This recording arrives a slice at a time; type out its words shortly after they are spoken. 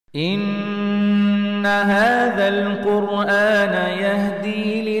إن هذا القرآن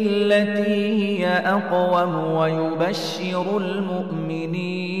يهدي للتي هي أقوم ويبشر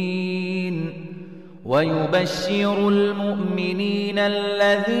المؤمنين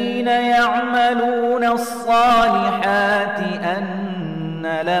الذين يعملون الصالحات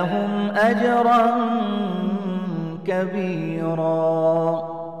أن لهم أجرا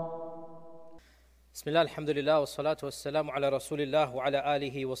كبيرا. بسم الله الحمد لله والصلاة والسلام على رسول الله وعلى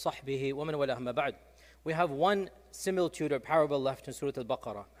آله وصحبه ومن والاه ما بعد. We have one similitude or parable left in Surah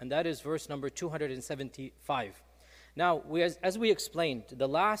Al-Baqarah, and that is verse number 275. Now, as we explained, the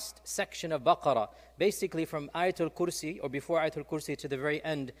last section of Baqarah, basically from Ayatul Kursi or before Ayatul Kursi to the very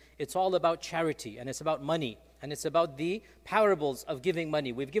end, it's all about charity and it's about money and it's about the parables of giving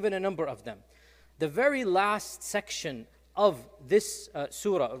money. We've given a number of them. The very last section of this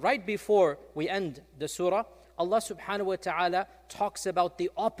surah, right before we end the surah, Allah subhanahu wa ta'ala talks about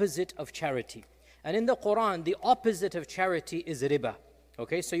the opposite of charity. And in the Quran, the opposite of charity is riba.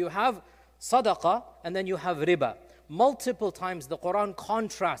 Okay, so you have sadaqah and then you have riba. Multiple times the Quran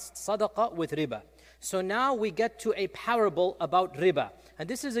contrasts sadaqah with riba. So now we get to a parable about riba. And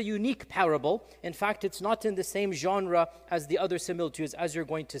this is a unique parable. In fact, it's not in the same genre as the other similitudes, as you're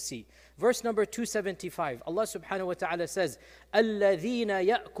going to see. Verse number 275, Allah subhanahu wa ta'ala says, الَّذِينَ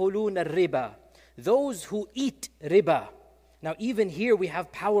يَأْكُلُونَ الرِّبَى, those who eat riba. Now even here we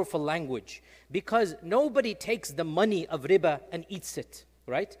have powerful language, because nobody takes the money of riba and eats it,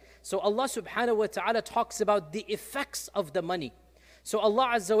 right? So Allah subhanahu wa ta'ala talks about the effects of the money. So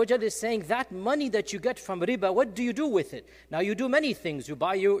Allah Azza wa Jalla is saying that money that you get from riba, what do you do with it? Now you do many things. You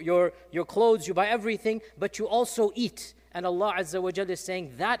buy your clothes, you buy everything, but you also eat. And Allah Azza wa Jalla is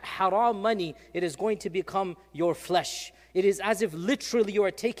saying that haram money, it is going to become your flesh. It is as if literally you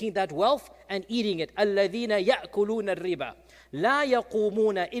are taking that wealth and eating it. الَّذِينَ يَأْكُلُونَ الرِّبَى لَا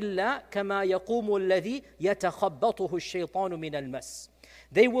يَقُومُونَ إِلَّا كَمَا يَقُومُ الَّذِي يَتَخَبَّطُهُ الشَّيْطَانُ مِنَ الْمَسِّ.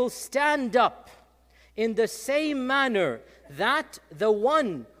 They will stand up in the same manner that the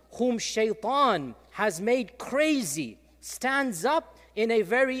one whom shaitan has made crazy stands up in a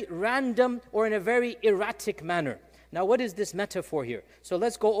very random or in a very erratic manner. Now what is this metaphor here? So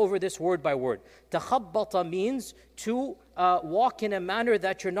let's go over this word by word. Takhabbata means to walk in a manner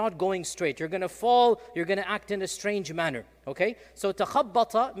that you're not going straight. You're going to fall, you're going to act in a strange manner. Okay? So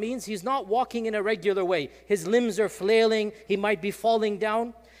takhabbata means he's not walking in a regular way. His limbs are flailing, he might be falling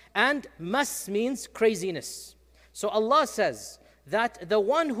down. And mas means craziness. So Allah says that the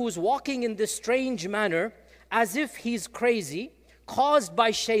one who's walking in this strange manner, as if he's crazy, caused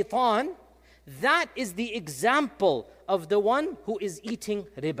by shaitan, that is the example of the one who is eating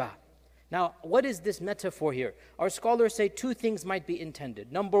riba. Now, what is this metaphor here? Our scholars say two things might be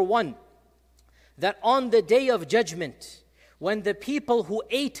intended. Number one, that on the day of judgment, when the people who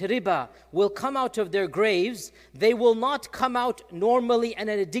ate riba will come out of their graves, they will not come out normally and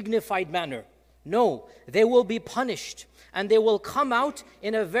in a dignified manner. No, they will be punished. And they will come out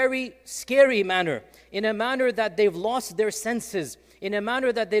in a very scary manner, in a manner that they've lost their senses, in a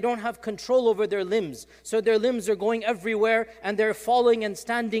manner that they don't have control over their limbs. So their limbs are going everywhere and they're falling and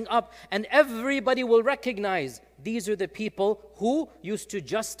standing up. And everybody will recognize these are the people who used to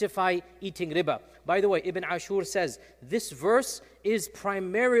justify eating riba. By the way, Ibn Ashur says this verse is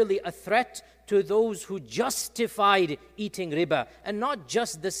primarily a threat to those who justified eating riba, and not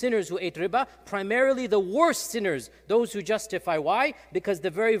just the sinners who ate riba, primarily the worst sinners, those who justify. Why? Because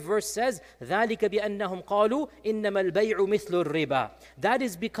the very verse says, ذَلِكَ بِأَنَّهُمْ قَالُوا إِنَّمَا الْبَيْعُ مِثْلُ الرِّبَى. That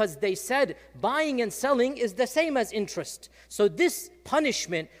is because they said buying and selling is the same as interest. So this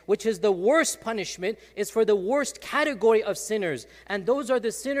punishment, which is the worst punishment, is for the worst category of sinners. And those are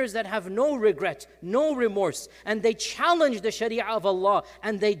the sinners that have no regret, no remorse, and they challenge the Sharia of Allah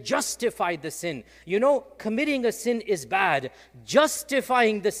and they justify the sin. You know, committing a sin is bad.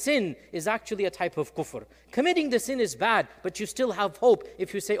 Justifying the sin is actually a type of kufr. Committing the sin is bad, but you still have hope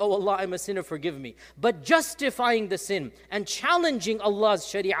if you say, oh Allah, I'm a sinner, forgive me. But justifying the sin and challenging Allah's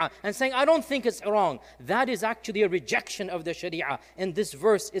Sharia and saying, I don't think it's wrong, that is actually a rejection of the Sharia. And this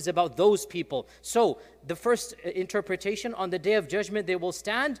verse is about those people. So the first interpretation, on the day of judgment, they will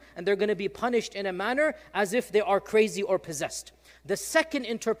stand and they're going to be punished in a manner as if they are crazy or possessed. The second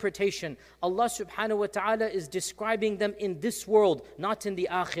interpretation, Allah subhanahu wa ta'ala is describing them in this world, not in the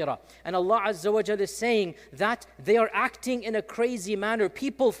akhirah. And Allah Azza wa Jalla is saying that they are acting in a crazy manner.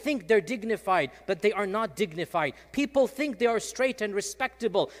 People think they're dignified, but they are not dignified. People think they are straight and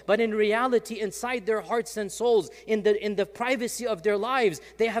respectable, but in reality, inside their hearts and souls, in the privacy of their lives,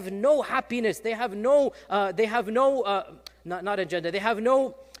 they have no happiness. They have no, not agenda. They have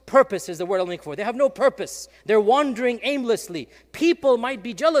no purpose is the word I'm looking for. They have no purpose. They're wandering aimlessly. People might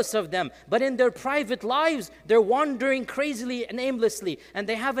be jealous of them, but in their private lives, they're wandering crazily and aimlessly. And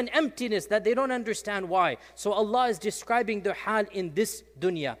they have an emptiness that they don't understand why. So Allah is describing their hal in this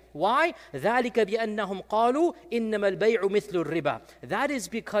dunya. Why? ذَلِكَ بِأَنَّهُمْ قَالُوا إِنَّمَا الْبَيْعُ مِثْلُ الرِّبَى. That is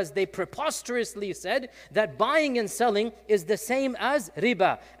because they preposterously said that buying and selling is the same as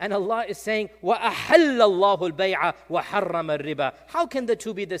riba. And Allah is saying, وَأَحَلَّ اللَّهُ الْبَيْعَ وَحَرَّمَ الرِّبَى. How can the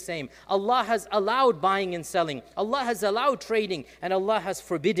two be the same? Allah has allowed buying and selling. Allah has allowed trading. And Allah has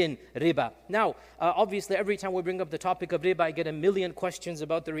forbidden riba. Now, obviously, every time we bring up the topic of riba, I get a million questions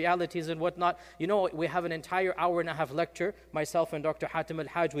about the realities and whatnot. You know, we have an entire hour-and-a-half lecture, myself and Dr. Hatim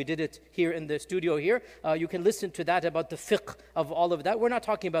Al-Hajj, we did it here in the studio here. You can listen to that about the fiqh of all of that. We're not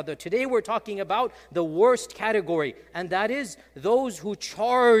talking about that. Today we're talking about the worst category, and that is those who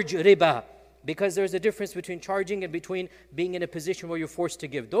charge riba. Because there's a difference between charging and between being in a position where you're forced to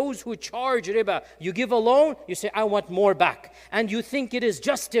give. Those who charge riba, you give a loan, you say, I want more back. And you think it is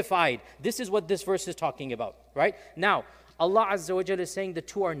justified. This is what this verse is talking about, right? Now, Allah Azza wa Jalla is saying the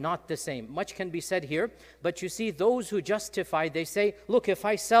two are not the same. Much can be said here, but you see those who justify, they say, look, if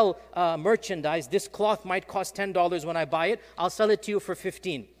I sell merchandise, this cloth might cost $10 when I buy it, I'll sell it to you for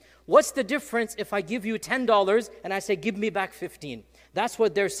 $15. What's the difference if I give you $10 and I say, give me back $15? That's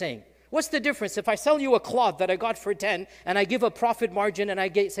what they're saying. What's the difference? If I sell you a cloth that I got for 10 and I give a profit margin and I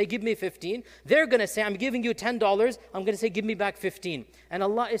say, give me 15, they're going to say, I'm giving you $10, I'm going to say, give me back 15. And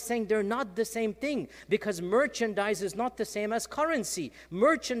Allah is saying they're not the same thing, because merchandise is not the same as currency.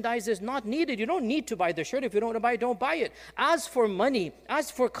 Merchandise is not needed. You don't need to buy the shirt. If you don't want to buy it, don't buy it. As for money,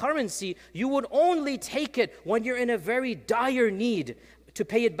 as for currency, you would only take it when you're in a very dire need to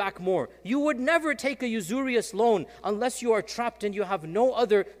pay it back more. You would never take a usurious loan unless you are trapped and you have no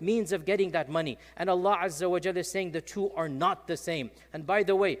other means of getting that money. And Allah Azza wa Jalla is saying the two are not the same. And by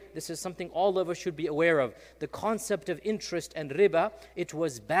the way, this is something all of us should be aware of. The concept of interest and riba, it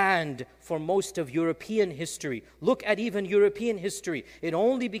was banned for most of European history. Look at even European history. It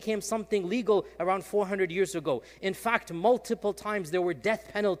only became something legal around 400 years ago. In fact, multiple times there were death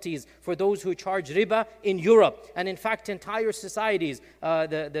penalties for those who charge riba in Europe. And in fact, entire societies,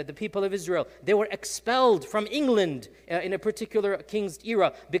 the people of Israel, they were expelled from England in a particular king's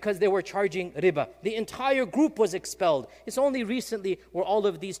era because they were charging riba. The entire group was expelled. It's only recently where all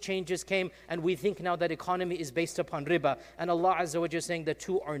of these changes came, and we think now that economy is based upon riba. And Allah Azza wa Jalla is saying the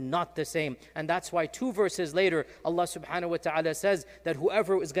two are not the same. And that's why 2 verses later, Allah subhanahu wa ta'ala says that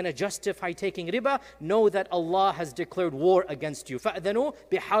whoever is going to justify taking riba, know that Allah has declared war against you. فَأْذَنُوا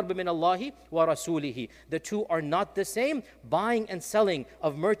بِحَرْبٍ مِّنَ اللَّهِ وَرَسُولِهِ. The two are not the same. Buying and selling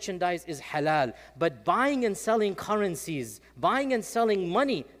of merchandise is halal, but buying and selling currencies, buying and selling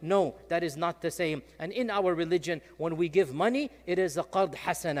money, no, that is not the same. And in our religion, when we give money, it is a qard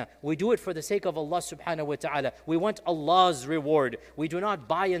hasana. We do it for the sake of Allah subhanahu wa ta'ala. We want Allah's reward. We do not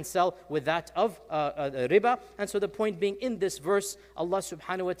buy and sell with that of riba. And so the point being, in this verse, Allah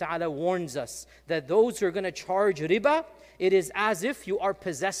subhanahu wa ta'ala warns us that those who are going to charge riba, it is as if you are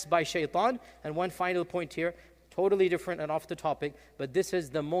possessed by shaitan. And one final point here, totally different and off the topic, but this is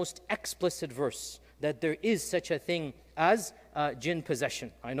the most explicit verse that there is such a thing as jinn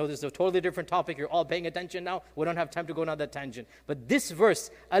possession. I know this is a totally different topic. You're all paying attention now. We don't have time to go down that tangent. But this verse,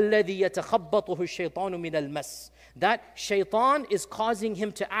 الَّذِي يَتَخَبَّطُهُ الشَّيْطَانُ مِنَ الْمَسِّ, that shaitan is causing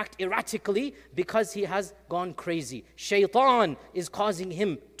him to act erratically because he has gone crazy. Shaitan is causing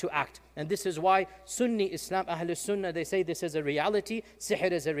him to act. And this is why Sunni Islam, Ahlul Sunnah, they say this is a reality,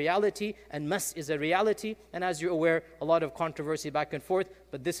 sihr is a reality, and mas is a reality. And as you're aware, a lot of controversy back and forth,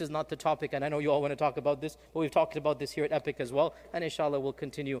 but this is not the topic, and I know you all want to talk about this, but we've talked about this here at Epic as well, and inshallah we'll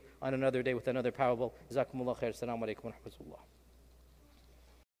continue on another day with another parable. Jazakumullah khair. Assalamu alaikum wa rahmatullah.